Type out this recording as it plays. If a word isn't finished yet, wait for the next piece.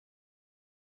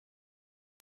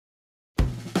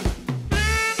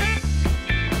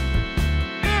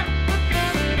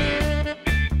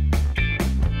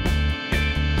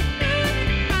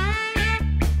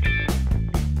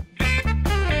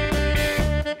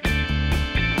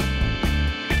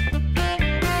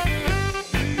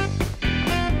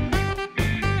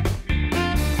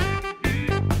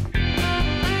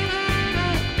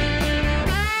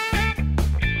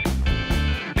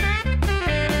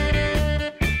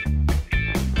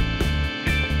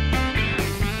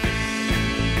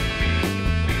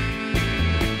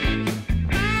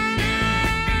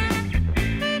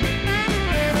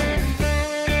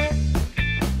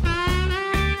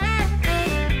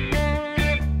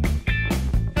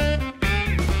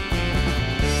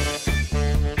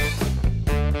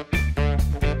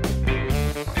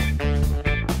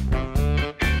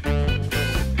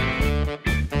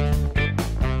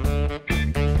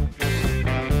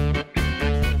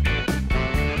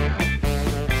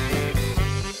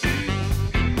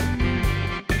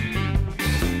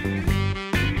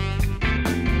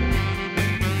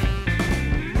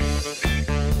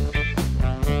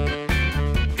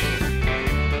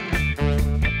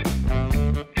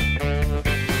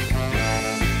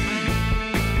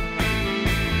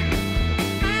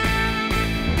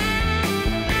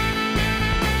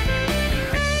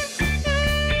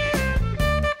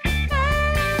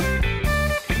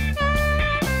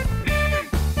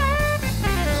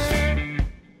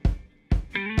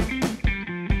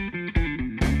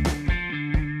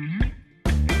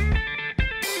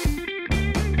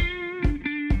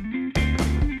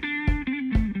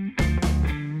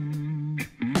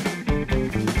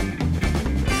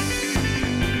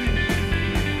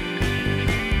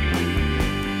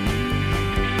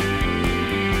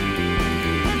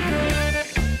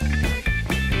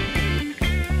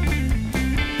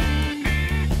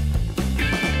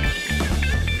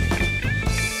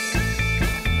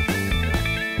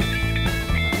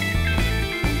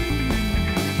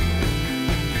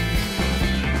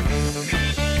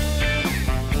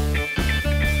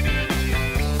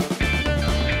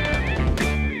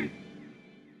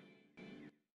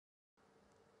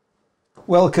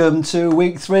Welcome to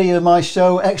week 3 of my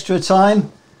show, Extra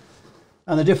Time,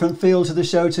 and a different feel to the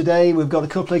show today. We've got a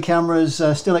couple of cameras,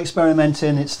 still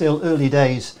experimenting, it's still early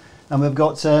days, and we've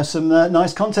got some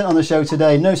nice content on the show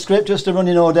today. No script, just a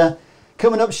running order.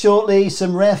 Coming up shortly,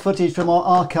 some rare footage from our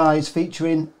archives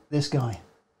featuring this guy.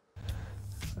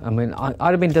 I mean,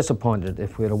 I'd have been disappointed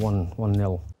if we'd have won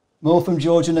 1-0. More from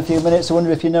George in a few minutes. I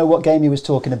wonder if you know what game he was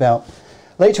talking about.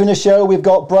 Later in the show, we've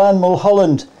got Brian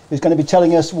Mulholland, who's going to be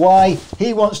telling us why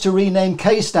he wants to rename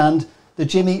K-Stand the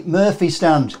Jimmy Murphy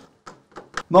Stand.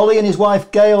 Molly and his wife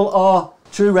Gail are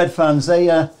true Red fans. They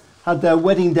had their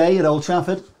wedding day at Old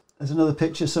Trafford. There's another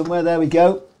picture somewhere. There we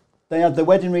go. They had the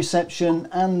wedding reception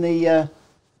and the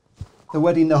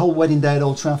whole wedding day at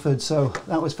Old Trafford. So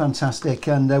that was fantastic.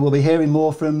 And we'll be hearing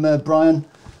more from Brian,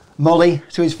 Molly,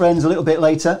 to his friends a little bit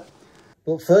later.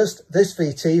 But first, this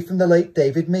VT from the late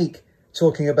David Meek,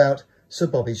 talking about Sir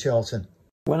Bobby Charlton.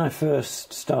 When I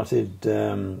first started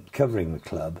covering the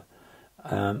club,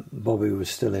 Bobby was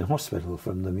still in hospital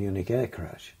from the Munich air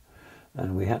crash,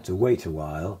 and we had to wait a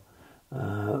while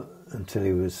until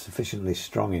he was sufficiently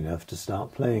strong enough to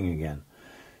start playing again.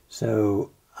 So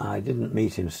I didn't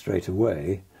meet him straight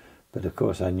away, but of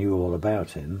course I knew all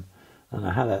about him, and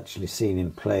I had actually seen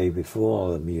him play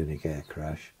before the Munich air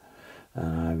crash,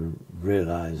 and I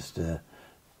realised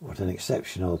what an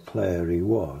exceptional player he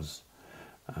was.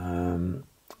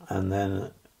 And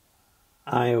then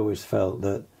I always felt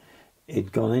that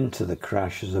he'd gone into the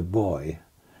crash as a boy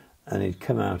and he'd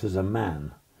come out as a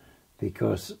man,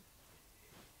 because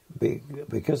of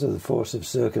the force of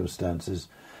circumstances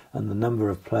and the number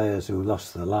of players who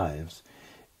lost their lives,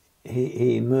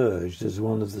 he emerged as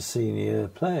one of the senior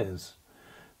players.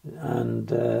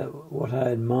 And what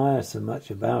I admire so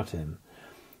much about him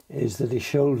is that he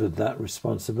shouldered that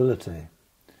responsibility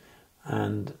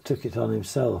and took it on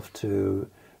himself to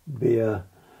be a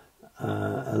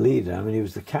leader. I mean, he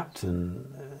was the captain,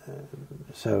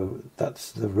 so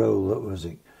that's the role that was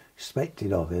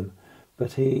expected of him.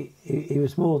 But he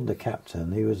was more than the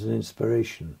captain. He was an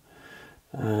inspiration.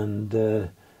 And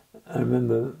I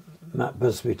remember Matt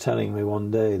Busby telling me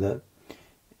one day that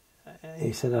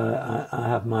he said, I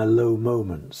have my low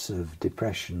moments of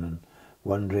depression and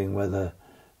wondering whether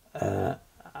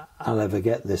I'll ever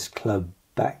get this club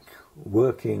back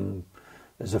working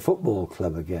as a football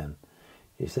club again.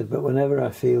 He said, but whenever I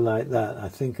feel like that, I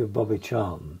think of Bobby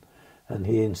Charlton, and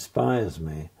he inspires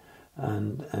me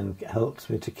and helps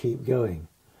me to keep going.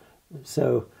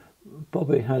 So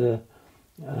Bobby had an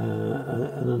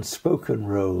unspoken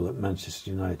role at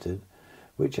Manchester United,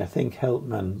 which I think helped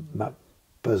Matt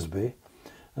Busby,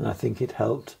 and I think it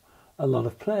helped a lot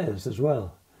of players as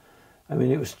well. I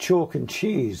mean, it was chalk and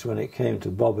cheese when it came to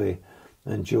Bobby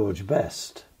and George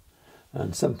Best.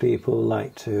 And some people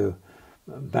like to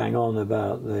bang on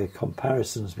about the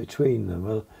comparisons between them.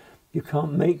 Well, you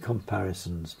can't make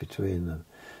comparisons between them.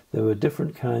 There were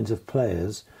different kinds of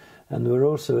players, and they were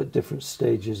also at different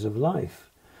stages of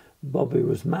life. Bobby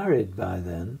was married by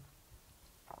then.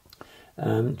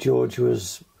 George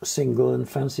was single and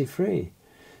fancy-free.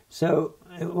 So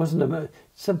it wasn't about...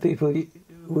 Some people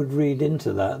would read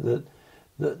into that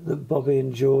Bobby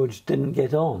and George didn't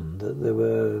get on, that they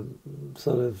were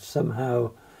sort of somehow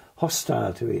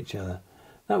hostile to each other.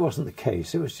 That wasn't the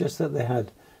case. It was just that they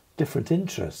had different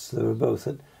interests. They were both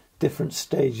at different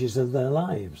stages of their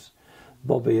lives.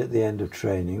 Bobby, at the end of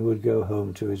training, would go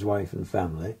home to his wife and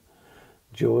family.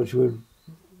 George would,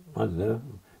 I don't know,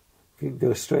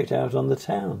 go straight out on the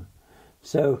town.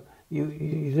 So you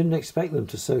didn't expect them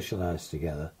to socialise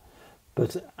together.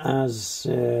 But as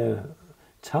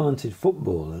talented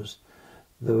footballers,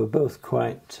 they were both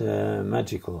quite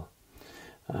magical,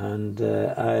 and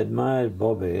I admired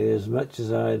Bobby as much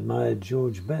as I admired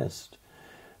George Best.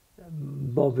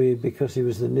 Bobby, because he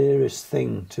was the nearest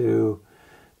thing to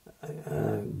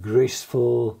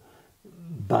graceful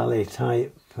ballet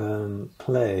type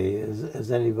play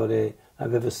as anybody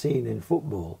I've ever seen in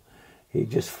football. He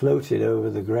just floated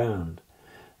over the ground,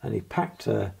 and he packed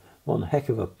one heck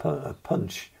of a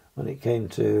punch when it came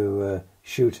to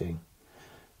shooting.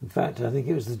 In fact, I think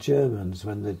it was the Germans,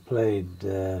 when they'd played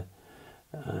in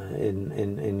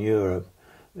Europe,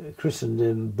 christened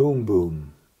him Boom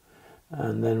Boom.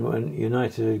 And then when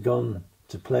United had gone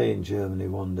to play in Germany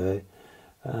one day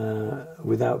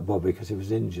without Bobby because he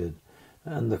was injured,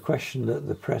 and the question that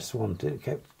the press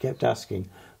kept asking,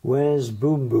 where's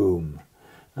Boom Boom?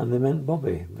 And they meant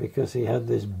Bobby, because he had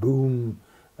this boom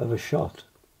of a shot.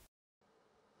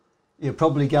 You'll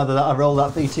probably gather that I rolled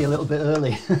that VT a little bit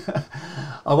early.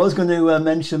 I was going to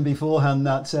mention beforehand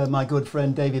that my good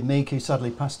friend David Meek, who sadly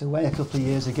passed away a couple of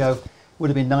years ago, would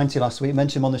have been 90 last week. I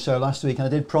mentioned him on the show last week, and I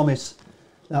did promise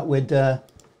that we'd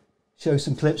show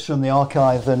some clips from the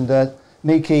archive. And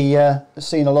Miki has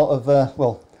seen a lot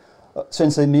of,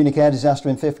 since the Munich Air Disaster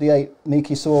in '58,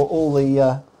 Miki saw all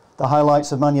the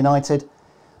highlights of Man United.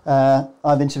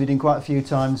 I've interviewed him quite a few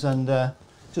times, and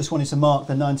just wanted to mark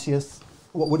the 90th,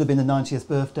 what would have been the 90th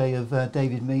birthday of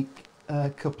David Meek, a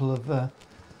couple of,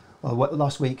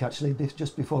 last week actually,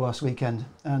 just before last weekend.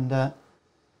 And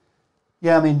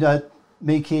yeah, I mean,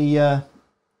 Miki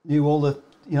knew all the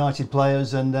United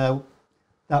players, and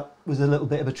that was a little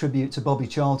bit of a tribute to Bobby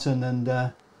Charlton. And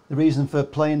the reason for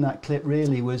playing that clip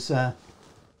really was it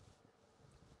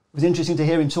was interesting to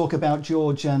hear him talk about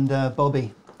George and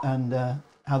Bobby, and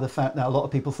how the fact that a lot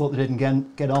of people thought they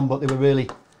didn't get on, but they were really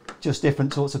just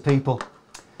different sorts of people.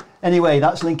 Anyway,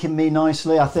 that's linking me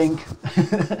nicely, I think.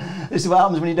 This is what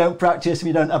happens when you don't practice and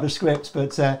you don't have a script,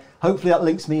 but hopefully that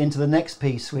links me into the next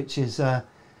piece, which is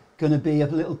going to be a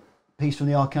little piece from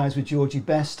the archives with Georgie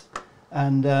Best.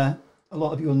 And a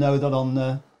lot of you will know that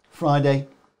on Friday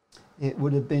it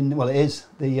would have been, well, it is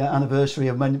the anniversary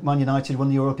of Man United won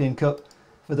the European Cup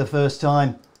for the first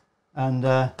time.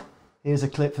 And here's a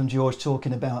clip from George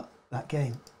talking about that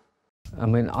game. I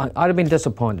mean, I'd have been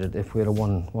disappointed if we'd have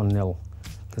won 1-0,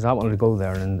 because I wanted to go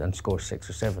there and score 6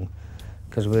 or 7,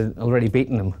 because we'd already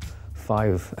beaten them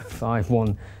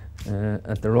 5-1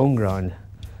 at their own ground.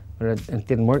 But it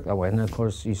didn't work that way, and of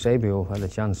course Eusebio had a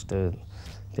chance to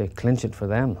clinch it for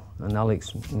them, and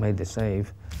Alex made the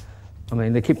save. I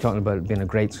mean, they keep talking about it being a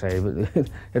great save, but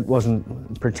it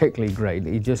wasn't particularly great.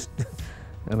 He just,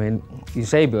 I mean,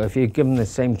 Eusebio, if you give him the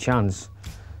same chance,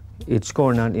 he'd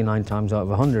score 99 times out of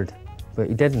 100, but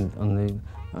he didn't.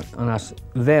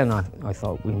 Then I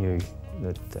thought we knew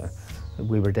that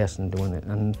we were destined to win it.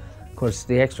 And of course,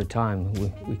 the extra time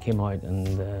we came out,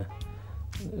 and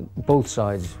both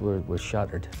sides were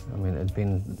shattered. I mean, it had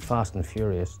been fast and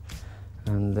furious.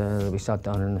 And we sat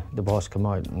down, and the boss came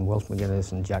out, and Wilf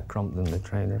McGuinness and Jack Crumpton, the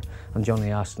trainer, and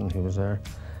Johnny Aston, who was there.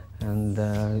 And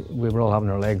we were all having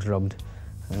our legs rubbed.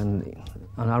 And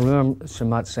I remember Sir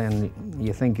Matt saying,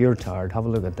 "You think you're tired? Have a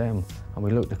look at them." And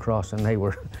we looked across, and they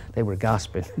were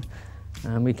gasping.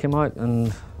 And we came out,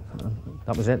 and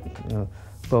that was it. You know,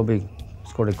 Bobby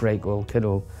scored a great goal.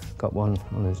 Kiddo got one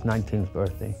on his 19th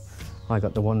birthday. I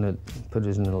got the one that put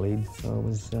us in the lead. So it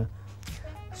was.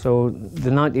 So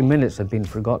the 90 minutes had been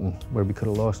forgotten, where we could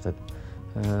have lost it,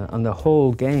 and the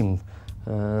whole game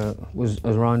was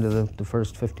around to the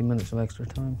first 50 minutes of extra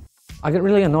time. I get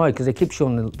really annoyed because they keep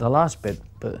showing the last bit,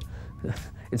 but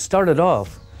it started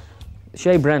off.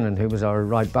 Shea Brennan, who was our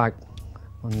right back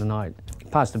on the night,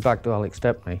 passed it back to Alex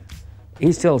Stepney.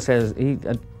 He still says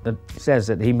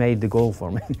that he made the goal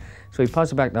for me. So he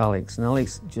passed it back to Alex, and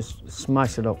Alex just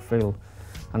smashed it upfield,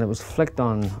 and it was flicked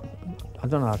on, I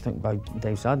don't know, I think by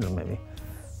Dave Sadler maybe.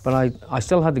 But I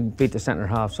still had to beat the centre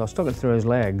half, so I stuck it through his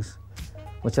legs,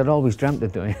 which I'd always dreamt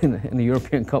of doing in the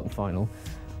European Cup final,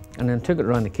 and then took it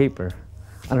around the keeper.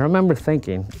 And I remember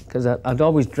thinking, because I'd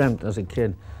always dreamt as a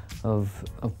kid of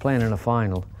playing in a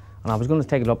final, and I was going to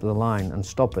take it up to the line and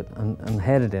stop it and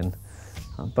head it in.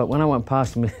 But when I went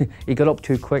past him, he got up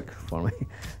too quick for me,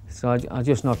 so I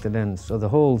just knocked it in. So the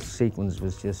whole sequence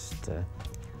was just,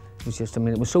 I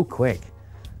mean, it was so quick.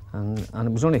 And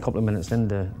it was only a couple of minutes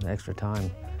into the extra time,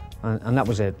 and that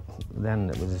was it. Then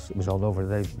it was all over.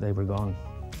 They were gone.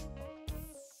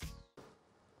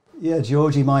 Yeah,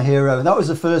 Georgie, my hero. That was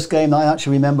the first game that I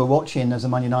actually remember watching as a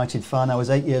Man United fan. I was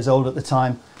 8 years old at the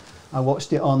time. I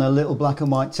watched it on a little black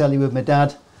and white telly with my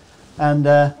dad, and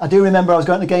I do remember I was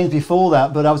going to games before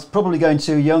that, but I was probably going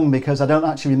too young because I don't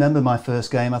actually remember my first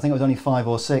game. I think I was only 5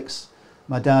 or 6.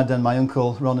 My dad and my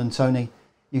uncle Ron and Tony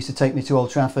used to take me to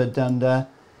Old Trafford, and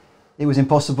it was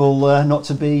impossible not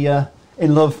to be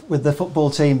in love with the football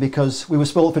team because we were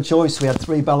spoilt for choice. We had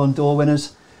 3 Ballon d'Or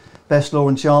winners, Best, Law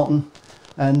and Charlton,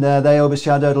 and they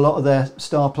overshadowed a lot of their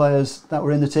star players that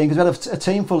were in the team, because we had a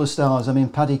team full of stars. I mean,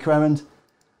 Paddy Crerand,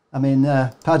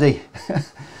 Paddy,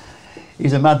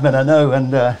 he's a madman, I know,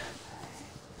 and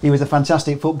he was a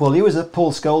fantastic footballer. He was a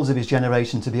Paul Scholes of his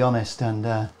generation, to be honest, and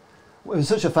it was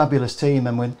such a fabulous team.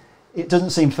 And when it doesn't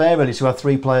seem fair really to have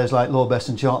 3 players like Law, Best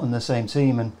and Charlton in the same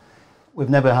team, and we've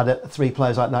never had 3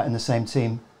 players like that in the same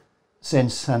team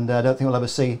since, and I don't think we'll ever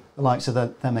see the likes of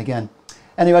them again.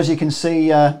 Anyway, as you can see,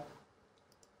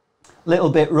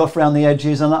 little bit rough around the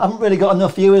edges, and I haven't really got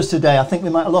enough viewers today. I think we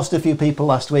might have lost a few people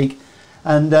last week,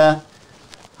 and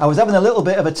I was having a little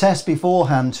bit of a test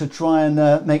beforehand to try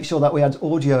and make sure that we had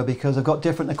audio, because I've got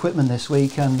different equipment this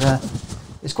week, and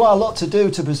it's quite a lot to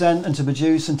do, to present and to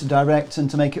produce and to direct and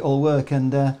to make it all work.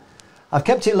 And I've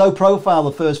kept it low profile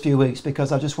the first few weeks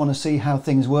because I just want to see how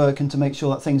things work and to make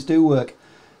sure that things do work.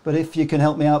 but if you can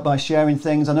help me out by sharing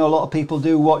things. I know a lot of people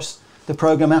do watch the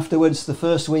programme afterwards. The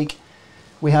first week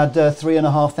we had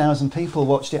 3,500 people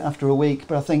watched it after a week,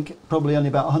 but I think probably only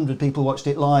about 100 people watched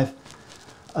it live.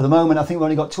 At the moment, I think we've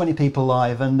only got 20 people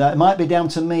live, and it might be down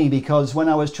to me, because when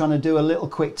I was trying to do a little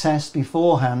quick test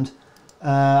beforehand,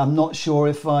 I'm not sure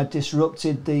if I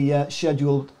disrupted the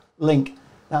scheduled link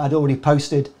that I'd already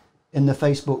posted in the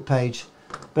Facebook page.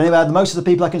 But anyway, most of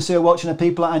the people I can see are watching are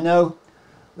people that I know.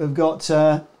 We've got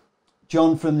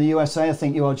John from the USA, I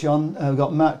think you are, John. We've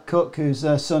got Matt Cook, who's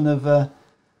son of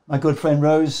my good friend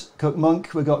Rose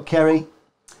Cook-Monk. We've got Kerry.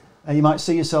 You might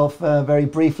see yourself very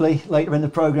briefly later in the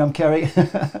programme, Kerry.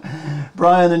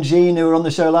 Brian and Jean, who were on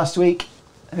the show last week.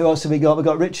 Who else have we got? We've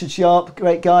got Richard Sharp,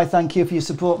 great guy. Thank you for your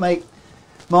support, mate.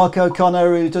 Mark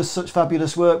O'Connor, who does such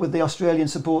fabulous work with the Australian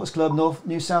Supporters Club,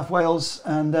 New South Wales.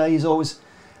 And he's always...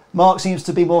 Mark seems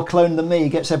to be more cloned than me. He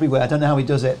gets everywhere. I don't know how he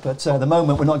does it. But at the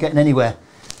moment, we're not getting anywhere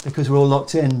because we're all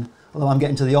locked in. Although I'm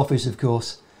getting to the office, of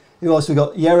course. Who else? We've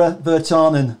got Yera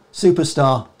Vertanen,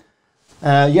 superstar.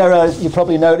 Yera, you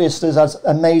probably noticed, has had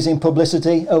amazing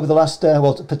publicity over the last,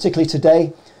 well, particularly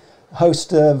today.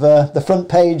 Host of the front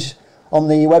page on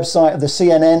the website of the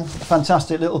CNN. A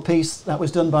fantastic little piece that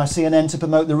was done by CNN to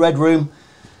promote the Red Room.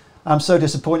 I'm so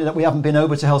disappointed that we haven't been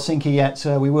over to Helsinki yet.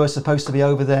 We were supposed to be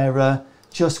over there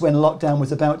just when lockdown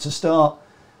was about to start.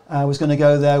 I was going to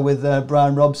go there with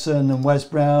Brian Robson and Wes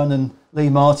Brown and Lee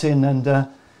Martin and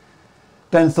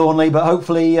Ben Thornley, but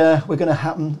hopefully we're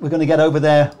going to get over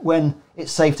there when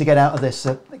it's safe to get out of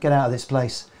this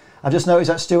place. I've just noticed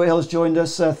that Stuart Hill's joined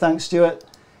us. Thanks, Stuart.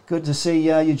 Good to see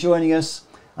you joining us.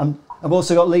 I've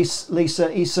also got Lisa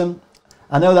Eason.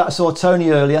 I know that I saw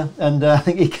Tony earlier, and I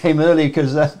think he came early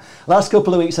because last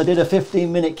couple of weeks I did a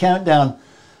 15-minute countdown,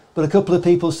 but a couple of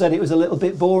people said it was a little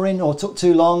bit boring or took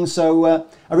too long, so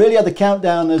I really had the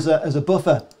countdown as a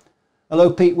buffer. Hello,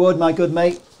 Pete Wood, my good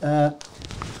mate.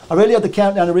 I really had the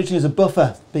countdown originally as a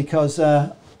buffer because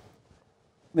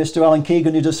Mr. Alan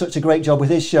Keegan, who does such a great job with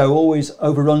his show, always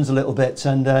overruns a little bit,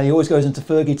 and he always goes into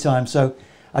Fergie time. So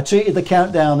I treated the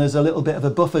countdown as a little bit of a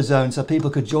buffer zone so people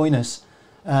could join us.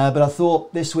 But I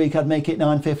thought this week I'd make it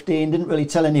 9:15. Didn't really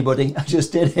tell anybody. I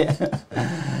just did it.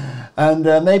 And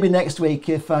maybe next week,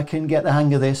 if I can get the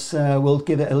hang of this, we'll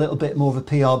give it a little bit more of a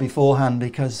PR beforehand,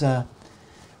 because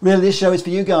really this show is for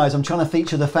you guys. I'm trying to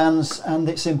feature the fans, and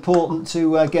it's important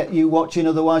to get you watching.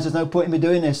 Otherwise, there's no point in me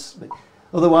doing this.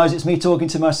 Otherwise, it's me talking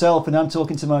to myself, and I'm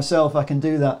talking to myself. I can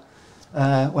do that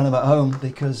when I'm at home,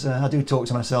 because I do talk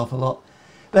to myself a lot.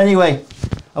 But anyway,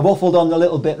 I waffled on a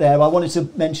little bit there. I wanted to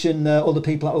mention all the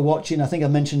people that were watching. I think I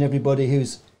mentioned everybody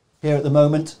who's here at the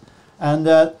moment. And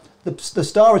the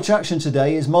star attraction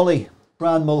today is Molly,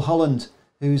 Brian Mulholland,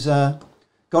 who's got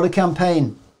a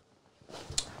campaign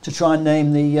to try and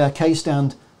name the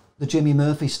K-stand the Jimmy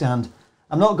Murphy stand.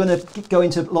 I'm not going to go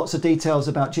into lots of details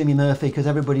about Jimmy Murphy, because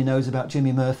everybody knows about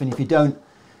Jimmy Murphy. And if you don't,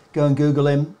 go and Google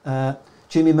him.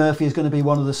 Jimmy Murphy is going to be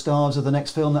one of the stars of the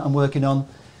next film that I'm working on.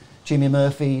 Jimmy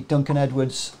Murphy, Duncan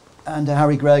Edwards and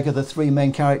Harry Gregg are the three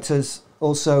main characters.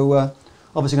 Also,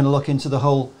 obviously going to look into the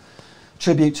whole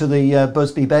tribute to the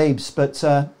Busby Babes, but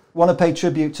want to pay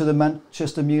tribute to the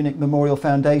Manchester Munich Memorial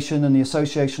Foundation and the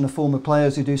Association of Former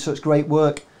Players, who do such great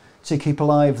work to keep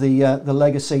alive the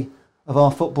legacy of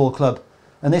our football club.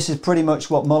 And this is pretty much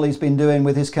what Molly's been doing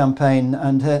with his campaign.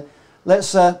 And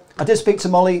I did speak to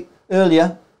Molly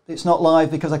earlier. It's not live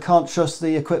because I can't trust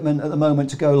the equipment at the moment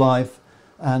to go live.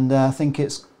 And I think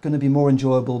it's going to be more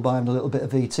enjoyable by having a little bit of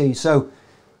VT. So,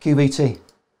 QVT.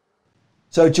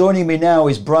 So joining me now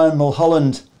is Brian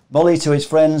Mulholland, Molly to his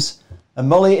friends. And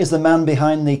Molly is the man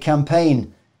behind the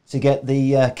campaign to get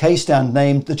the K-stand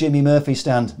named the Jimmy Murphy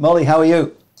stand. Molly, how are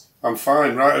you? I'm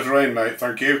fine, right as rain, mate,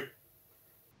 thank you.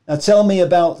 Now tell me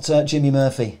about Jimmy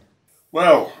Murphy.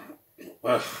 Well,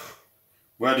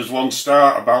 where does one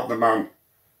start about the man?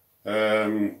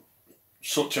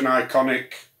 Such an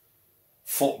iconic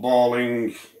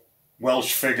footballing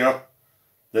Welsh figure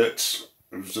that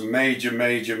was a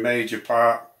major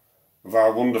part of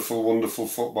our wonderful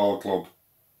football club,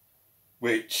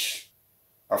 which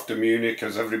after Munich,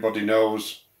 as everybody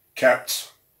knows,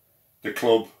 kept the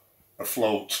club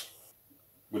afloat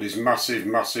with his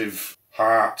massive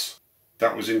heart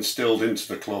that was instilled into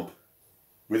the club.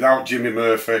 Without Jimmy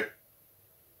Murphy,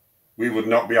 we would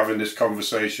not be having this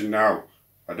conversation now,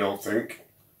 I don't think.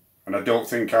 And I don't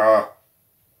think our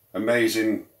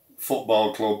amazing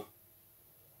football club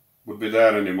would be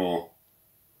there anymore.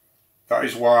 That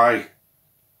is why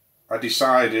I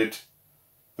decided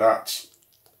that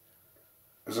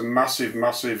as a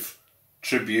massive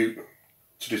tribute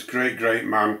to this great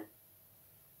man,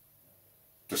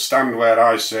 the stand where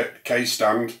I sit, K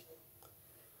stand,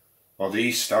 or the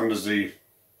East stand as they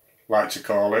like to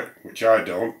call it, which I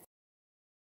don't,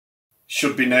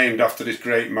 should be named after this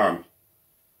great man.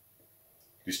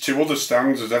 There's two other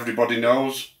stands, as everybody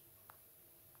knows,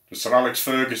 the Sir Alex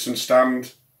Ferguson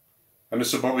stand and the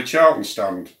Sir Bobby Charlton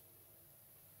stand.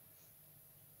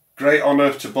 Great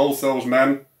honour to both those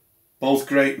men, both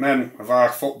great men of our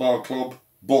football club,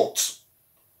 but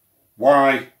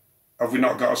why have we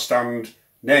not got a stand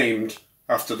named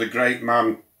after the great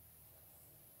man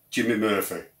Jimmy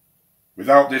Murphy?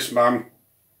 Without this man,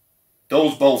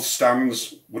 those both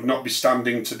stands would not be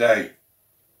standing today,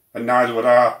 and neither would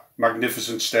our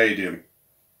magnificent stadium.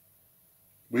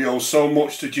 We owe so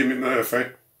much to Jimmy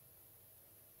Murphy.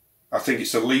 I think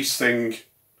it's the least thing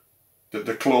that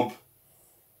the club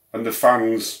and the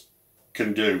fans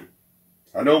can do.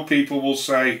 I know people will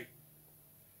say,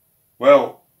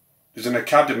 well, there's an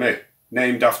academy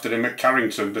named after him at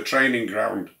Carrington, the training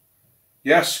ground.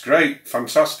 Yes, great,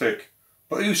 fantastic.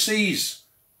 But who sees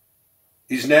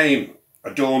his name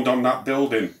adorned on that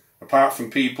building, apart from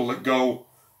people that go,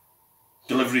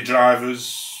 delivery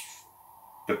drivers,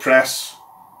 the press?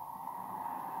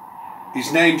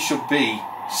 His name should be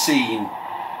seen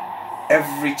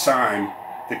every time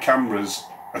the cameras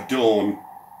adorn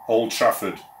Old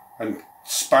Trafford and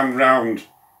span round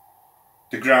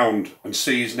the ground and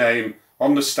see his name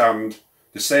on the stand,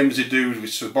 the same as they do with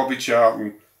Sir Bobby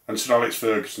Charlton and Sir Alex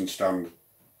Ferguson stand.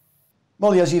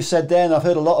 Molly, as you've said there, and I've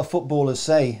heard a lot of footballers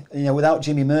say, without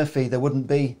Jimmy Murphy there wouldn't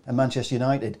be a Manchester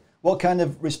United. What kind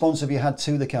of response have you had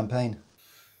to the campaign?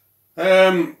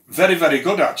 Very, very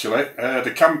good actually.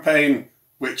 The campaign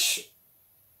which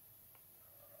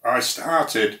I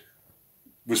started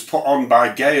was put on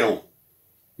by Gail,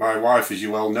 my wife, as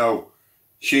you well know.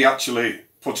 She actually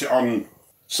put it on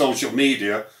social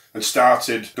media and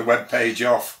started the web page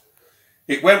off.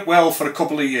 It went well for a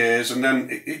couple of years and then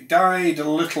it died a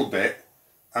little bit,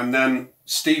 and then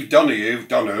Steve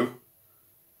Donahue,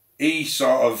 he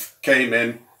sort of came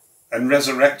in and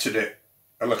resurrected it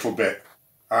a little bit.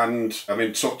 And I'm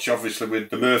in touch obviously with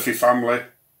the Murphy family.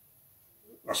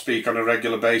 I speak on a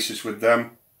regular basis with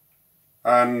them,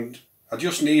 and I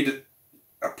just need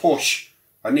a push.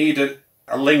 I need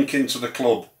a link into the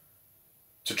club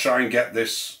to try and get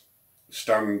this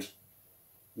stand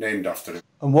named after him.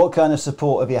 And what kind of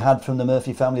support have you had from the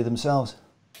Murphy family themselves?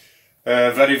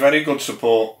 Very, very good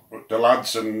support. The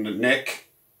lads and Nick,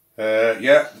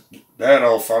 yeah, they're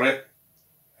all for it.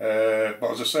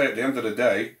 But as I say, at the end of the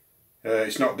day,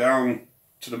 it's not down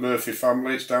to the Murphy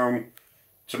family, it's down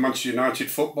to Manchester United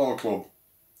Football Club.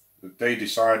 They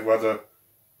decide whether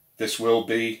this will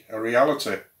be a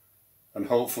reality, and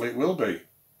hopefully it will be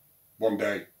one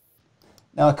day.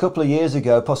 Now, a couple of years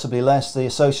ago, possibly less, the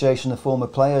Association of Former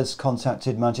Players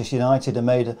contacted Manchester United and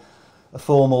made a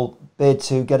formal bid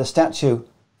to get a statue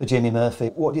for Jimmy Murphy.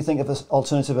 What do you think of the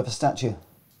alternative of a statue?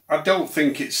 I don't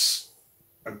think it's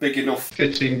a big enough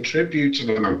fitting tribute to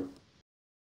the man.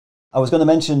 I was going to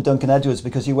mention Duncan Edwards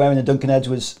because you're wearing a Duncan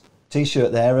Edwards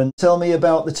t-shirt there, and tell me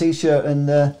about the t-shirt.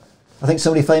 And I think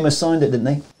somebody famous signed it, didn't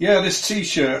they? Yeah, this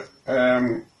t-shirt,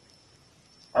 I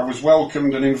was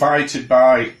welcomed and invited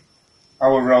by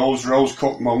our Rose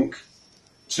Cook Monk,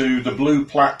 to the blue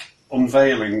plaque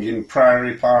unveiling in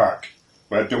Priory Park,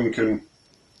 where Duncan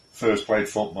first played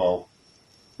football.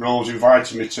 Rose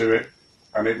invited me to it,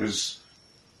 and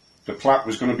the plaque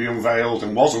was going to be unveiled,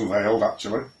 and was unveiled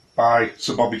actually, by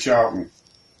Sir Bobby Charlton.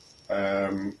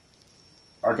 I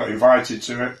got invited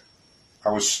to it.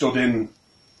 I was stood in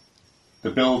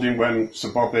the building when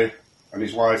Sir Bobby and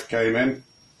his wife came in,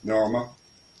 Norma,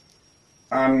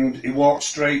 and he walked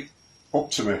straight up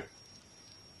to me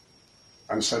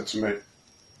and said to me,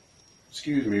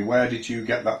 "Excuse me, where did you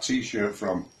get that t-shirt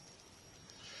from?"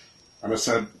 And I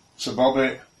said, "Sir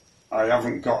Bobby, I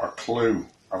haven't got a clue.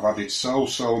 I've had it so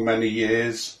many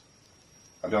years.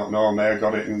 I don't know, I may have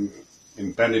got it in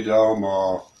Benidorm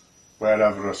or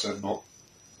wherever." I said, "But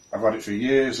I've had it for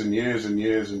years and years and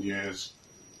years and years,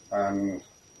 and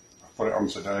I put it on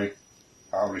today.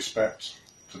 Out of respect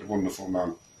to the wonderful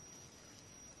man."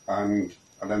 And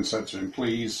I then said to him,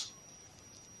 "Please,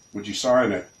 would you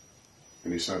sign it?"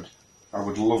 And he said, "I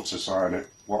would love to sign it.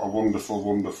 What a wonderful,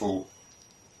 wonderful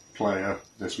player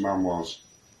this man was.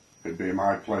 It'd be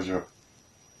my pleasure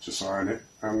to sign it."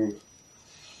 And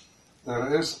there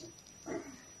it is,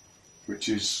 which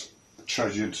is a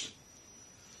treasured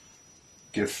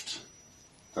gift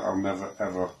that I'll never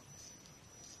ever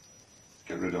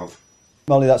get rid of.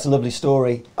 Molly, that's a lovely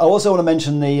story. I also want to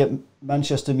mention the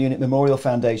Manchester Munich Memorial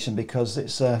Foundation, because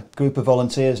it's a group of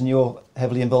volunteers and you're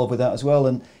heavily involved with that as well,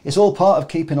 and it's all part of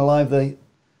keeping alive the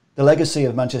the legacy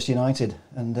of Manchester United,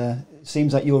 and it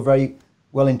seems like you're very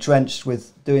well entrenched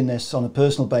with doing this on a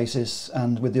personal basis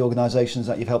and with the organisations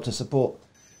that you've helped to support.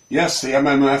 Yes, the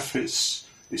MMF,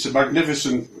 it's a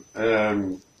magnificent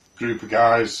group of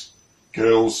guys,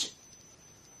 girls,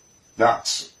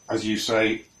 that, as you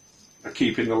say, are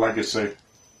keeping the legacy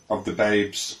of the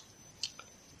Babes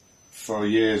for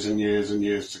years and years and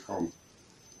years to come.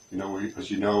 You know, as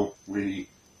you know, we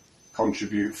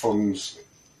contribute funds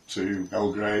to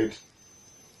Belgrade,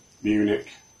 Munich,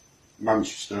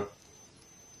 Manchester,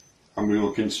 and we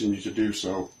will continue to do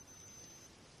so.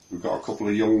 We've got a couple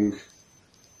of young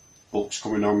books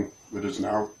coming on with us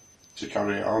now to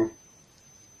carry it on.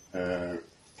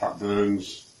 Pat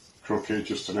Burns, Crooked,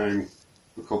 just to name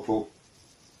a couple,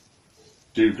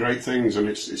 do great things, and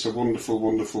it's a wonderful,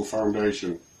 wonderful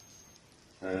foundation.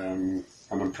 And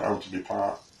I'm proud to be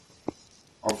part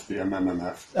of the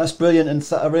MMF. That's brilliant, and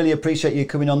I really appreciate you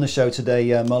coming on the show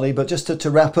today, Molly. But just to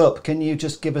wrap up, can you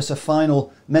just give us a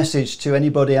final message to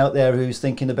anybody out there who's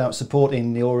thinking about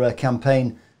supporting your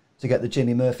campaign to get the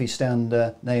Jimmy Murphy stand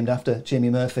named after Jimmy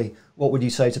Murphy? What would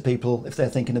you say to people if they're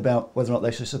thinking about whether or not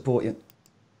they should support you?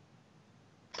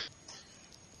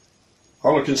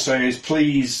 All I can say is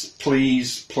please,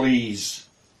 please, please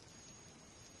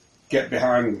get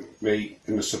behind me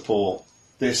in the support.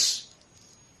 This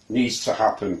needs to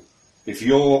happen. If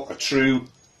you're a true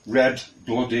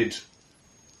red-blooded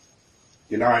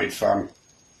United fan,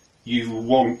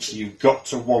 you've got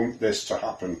to want this to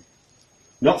happen.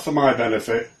 Not for my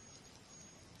benefit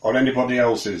or anybody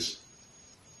else's.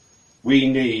 We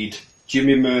need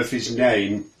Jimmy Murphy's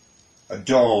name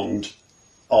adorned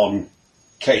on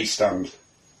K-Stand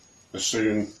as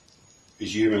soon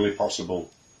as humanly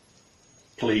possible.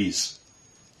 Please.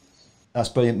 That's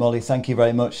brilliant, Molly. Thank you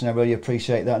very much, and I really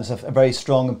appreciate that. It's a very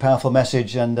strong and powerful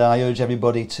message, and I urge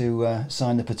everybody to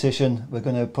sign the petition. We're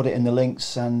going to put it in the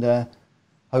links, and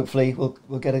hopefully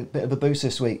we'll get a bit of a boost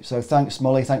this week. So thanks,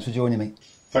 Molly. Thanks for joining me.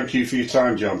 Thank you for your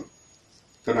time, John.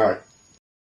 Good night.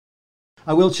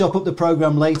 I will chop up the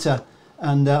programme later,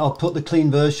 and I'll put the clean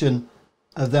version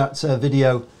of that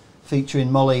video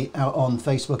featuring Molly out on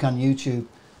Facebook and YouTube.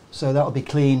 So that'll be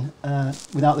clean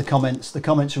without the comments. The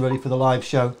comments are ready for the live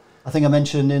show. I think I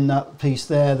mentioned in that piece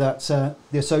there that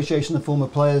the Association of Former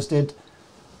Players did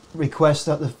request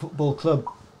that the football club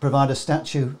provide a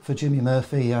statue for Jimmy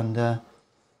Murphy, and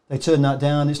they turned that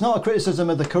down. It's not a criticism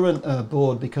of the current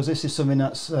board, because this is something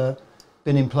that's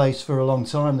been in place for a long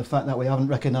time. The fact that we haven't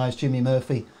recognised Jimmy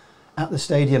Murphy at the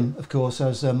stadium, of course,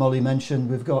 as Molly mentioned,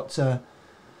 we've got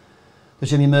the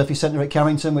Jimmy Murphy Centre at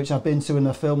Carrington, which I've been to and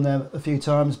I've filmed there a few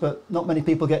times, but not many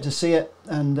people get to see it.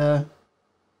 And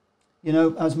you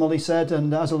know, as Molly said,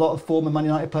 and as a lot of former Man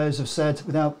United players have said,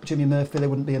 without Jimmy Murphy, they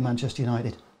wouldn't be in Manchester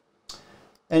United.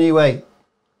 Anyway,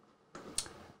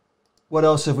 what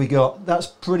else have we got? That's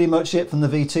pretty much it from the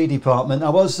VT department.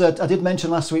 I did mention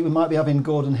last week we might be having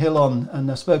Gordon Hill on, and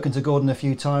I've spoken to Gordon a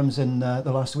few times in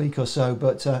the last week or so,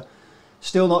 but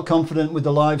still not confident with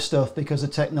the live stuff because the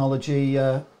technology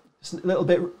it's a little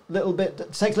bit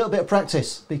it takes a little bit of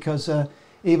practice, because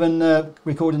even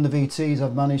recording the VTs,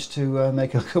 I've managed to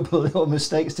make a couple of little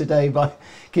mistakes today by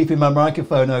keeping my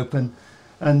microphone open.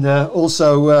 And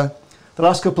also, the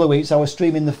last couple of weeks I was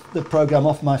streaming the programme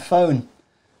off my phone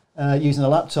using a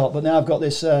laptop, but now I've got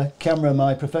this camera,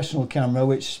 my professional camera,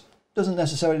 which doesn't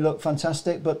necessarily look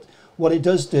fantastic, but what it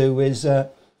does do is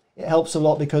it helps a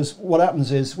lot, because what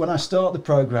happens is when I start the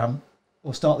programme,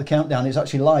 or start the countdown, it's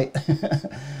actually light.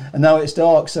 And now it's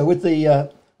dark. So with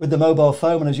the mobile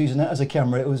phone, when I was using that as a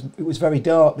camera, it was very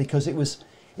dark, because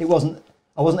I wasn't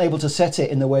able to set it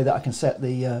in the way that I can set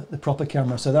the proper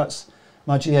camera. So that's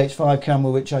my GH5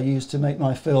 camera, which I use to make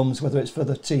my films, whether it's for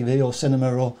the TV or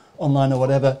cinema or online or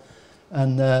whatever.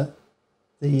 And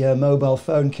the mobile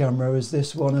phone camera is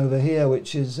this one over here,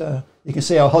 which is you can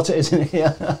see how hot it is in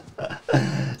here.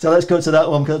 So let's go to that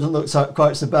one, because it doesn't look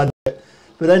quite so bad.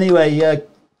 But anyway,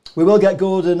 we will get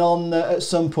Gordon on at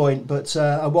some point, but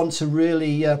I want to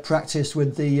really practice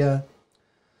with the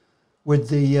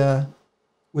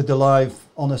live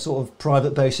on a sort of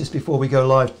private basis before we go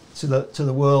live to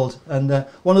the world. And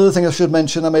one other thing I should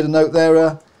mention, I made a note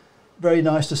there. Very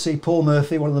nice to see Paul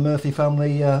Murphy, one of the Murphy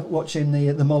family, watching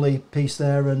the Molly piece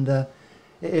there, and it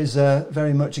is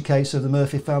very much a case of the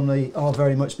Murphy family are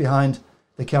very much behind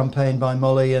the campaign by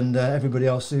Molly and everybody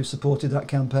else who supported that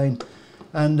campaign.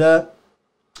 And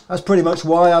that's pretty much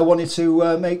why I wanted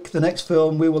to make the next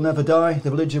film, We Will Never Die, The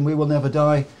Religion We Will Never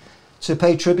Die, to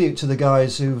pay tribute to the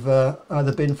guys who've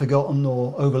either been forgotten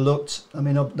or overlooked. I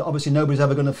mean, obviously nobody's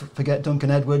ever going to forget Duncan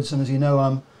Edwards, and as you know,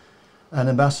 I'm an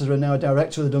ambassador and now a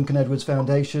director of the Duncan Edwards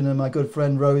Foundation, and my good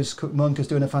friend Rose Cook-Monk is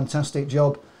doing a fantastic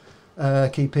job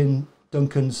keeping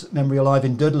Duncan's memory alive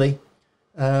in Dudley,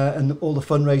 and all the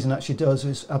fundraising that she does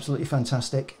is absolutely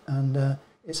fantastic, and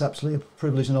it's absolutely a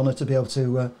privilege and honour to be able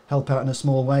to help out in a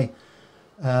small way.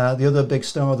 The other big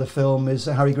star of the film is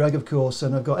Harry Gregg, of course,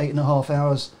 and I've got 8.5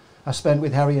 hours I spent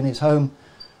with Harry in his home,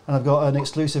 and I've got an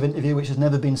exclusive interview which has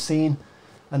never been seen,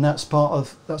 and that's going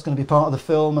to be part of the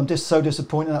film. I'm just so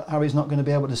disappointed that Harry's not going to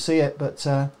be able to see it, but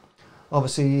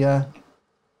obviously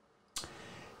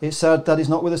it's sad that he's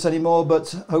not with us anymore,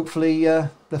 but hopefully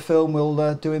the film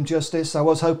will do him justice. I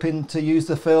was hoping to use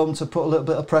the film to put a little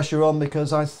bit of pressure on,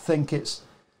 because I think it's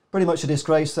pretty much a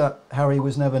disgrace that Harry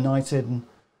was never knighted, and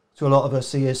to a lot of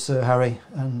us he is Sir Harry,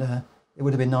 and it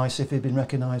would have been nice if he'd been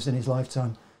recognised in his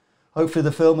lifetime. Hopefully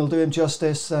the film will do him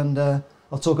justice, and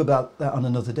I'll talk about that on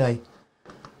another day.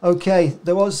 Okay,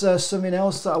 there was something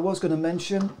else that I was going to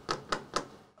mention.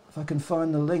 If I can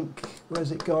find the link.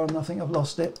 Where's it gone? I think I've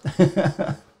lost it.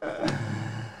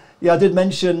 Yeah, I did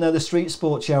mention the Street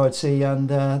Sport charity, and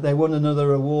they won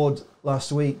another award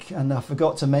last week, and I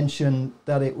forgot to mention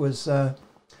that it was the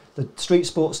Street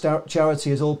Sport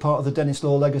charity is all part of the Dennis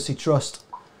Law Legacy Trust.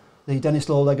 The Dennis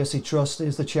Law Legacy Trust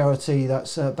is the charity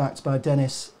that's backed by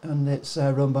Dennis, and it's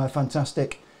run by a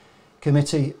fantastic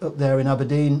committee up there in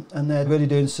Aberdeen, and they're really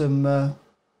doing some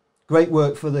great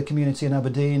work for the community in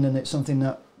Aberdeen, and it's something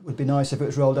that would be nice if it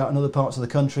was rolled out in other parts of the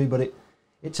country, but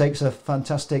it takes a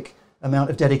fantastic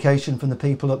amount of dedication from the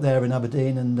people up there in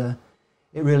Aberdeen, and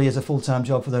it really is a full-time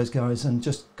job for those guys. And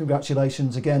just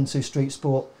congratulations again to Street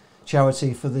Sport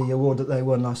charity for the award that they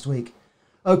won last week.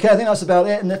 Okay, I think that's about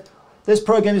it, and this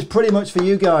program is pretty much for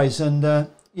you guys, and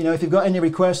you know, if you've got any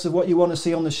requests of what you want to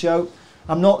see on the show,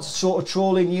 I'm not sort of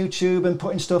trawling YouTube and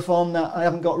putting stuff on that I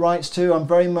haven't got rights to. I'm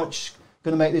very much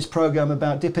going to make this program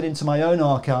about dipping into my own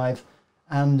archive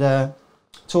and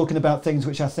talking about things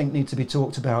which I think need to be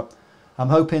talked about. I'm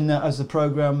hoping that as the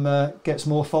program gets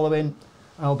more following,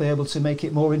 I'll be able to make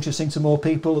it more interesting to more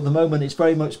people. At the moment, it's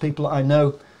very much people that I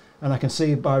know, and I can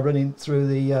see by running through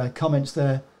the comments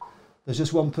there, there's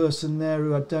just one person there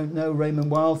who I don't know,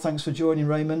 Raymond Wild. Thanks for joining,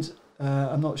 Raymond.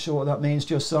 I'm not sure what that means,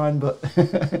 just signed, but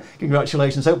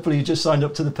congratulations. Hopefully you just signed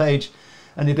up to the page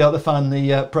and you'll be able to find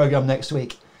the programme next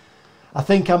week. I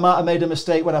think I might have made a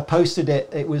mistake when I posted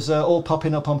it. It was all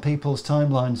popping up on people's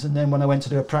timelines, and then when I went to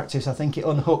do a practice, I think it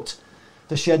unhooked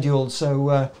the schedule.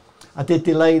 So I did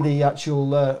delay the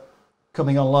actual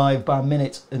coming on live by a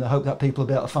minute in the hope that people would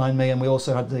be able to find me, and we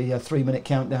also had the 3-minute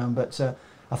countdown, but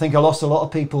I think I lost a lot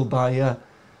of people by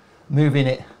moving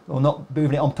it, or not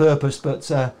moving it on purpose,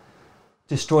 but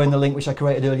destroying the link which I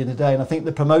created earlier today. And I think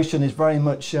the promotion is very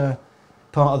much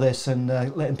part of this, and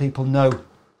letting people know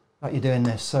that you're doing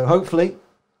this. So hopefully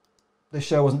this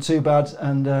show wasn't too bad,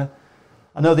 and I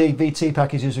know the VT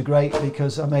packages are great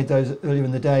because I made those earlier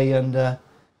in the day, and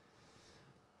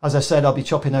as I said, I'll be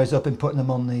chopping those up and putting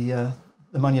them on the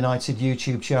Man United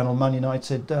YouTube channel, Man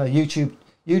United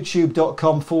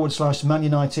youtube.com/Man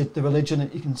United the religion.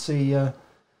 You can see, you'll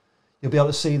be able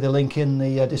to see the link in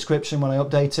the description when I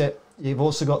update it. You've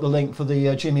also got the link for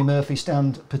the Jimmy Murphy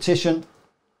stand petition,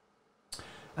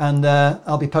 and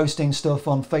I'll be posting stuff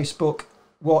on Facebook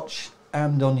Watch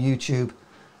and on YouTube.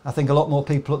 I think a lot more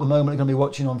people at the moment are going to be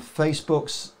watching on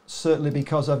Facebook, certainly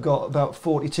because I've got about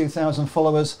 42,000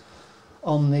 followers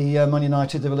on the Man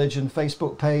United the religion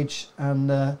Facebook page,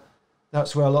 and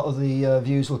that's where a lot of the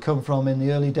views will come from in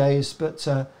the early days. But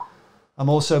I'm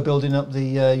also building up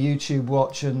the YouTube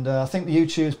Watch, and I think the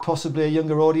YouTube is possibly a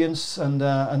younger audience, and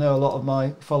I know a lot of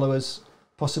my followers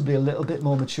possibly a little bit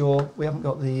more mature. We haven't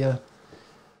got the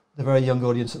very young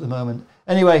audience at the moment.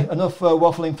 Anyway, enough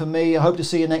waffling for me. I hope to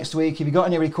see you next week. If you've got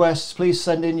any requests, please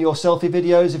send in your selfie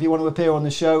videos if you want to appear on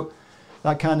the show.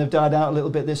 That kind of died out a little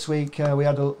bit this week. We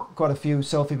had quite a few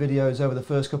selfie videos over the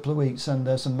first couple of weeks,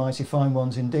 and some mighty fine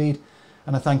ones indeed.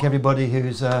 And I thank everybody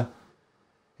who's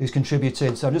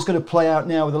contributed. So I'm just going to play out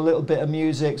now with a little bit of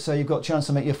music, so you've got a chance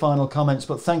to make your final comments.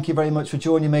 But thank you very much for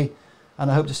joining me, and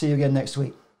I hope to see you again next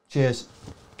week. Cheers.